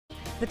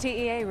The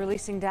TEA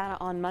releasing data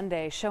on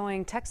Monday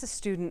showing Texas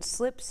students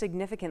slipped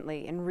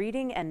significantly in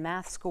reading and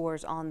math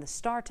scores on the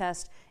STAAR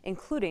test,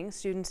 including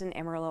students in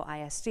Amarillo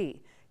ISD.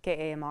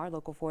 KAMR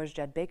Local 4's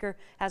Jed Baker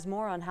has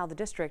more on how the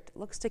district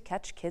looks to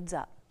catch kids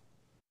up.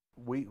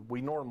 We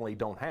normally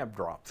don't have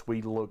drops.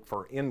 We look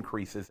for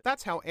increases.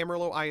 That's how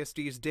Amarillo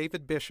ISD's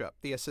David Bishop,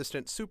 the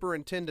assistant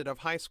superintendent of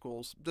high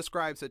schools,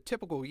 describes a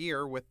typical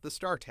year with the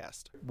STAAR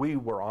test. We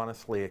were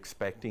honestly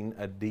expecting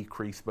a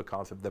decrease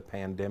because of the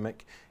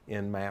pandemic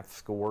in math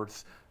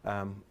scores.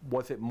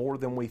 Was it more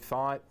than we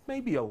thought?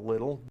 Maybe a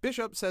little.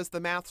 Bishop says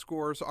the math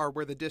scores are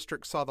where the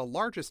district saw the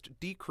largest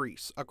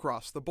decrease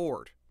across the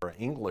board. Our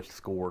English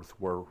scores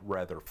were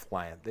rather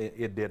flat.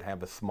 It did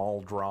have a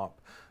small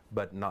drop,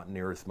 but not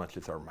near as much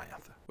as our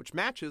math. Which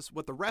matches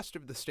what the rest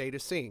of the state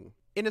is seeing.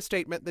 In a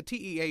statement, the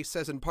TEA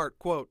says in part,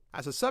 quote,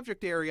 as a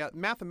subject area,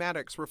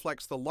 mathematics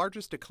reflects the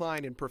largest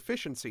decline in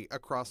proficiency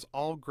across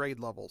all grade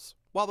levels.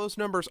 While those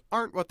numbers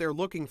aren't what they're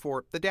looking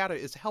for, the data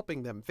is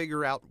helping them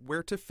figure out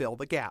where to fill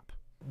the gap.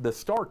 The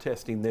STAAR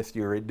testing this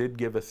year, it did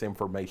give us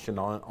information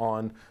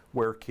on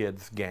where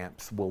kids'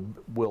 gaps will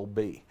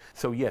be.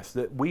 So yes,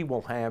 that we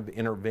will have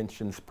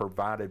interventions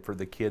provided for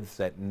the kids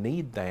that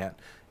need that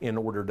in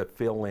order to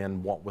fill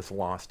in what was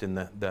lost in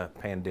the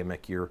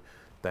pandemic year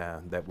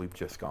that we've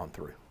just gone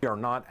through. We are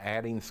not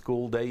adding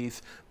school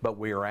days, but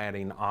we are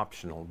adding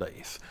optional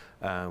days.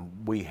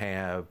 We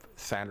have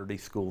Saturday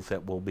schools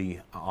that we'll be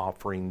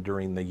offering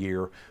during the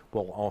year.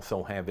 We'll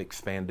also have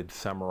expanded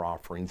summer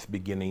offerings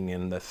beginning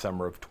in the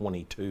summer of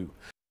 '22.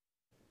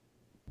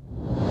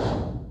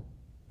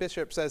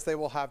 Bishop says they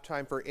will have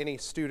time for any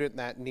student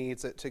that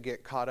needs it to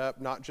get caught up,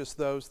 not just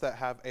those that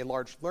have a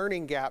large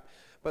learning gap,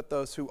 but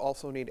those who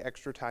also need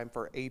extra time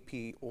for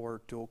AP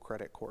or dual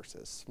credit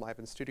courses. Live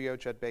in studio,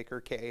 Jed Baker,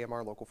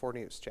 KAMR Local 4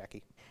 News.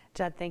 Jackie.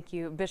 Jed, thank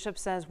you. Bishop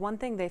says one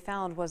thing they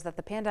found was that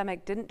the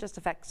pandemic didn't just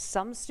affect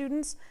some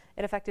students,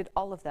 it affected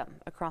all of them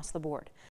across the board.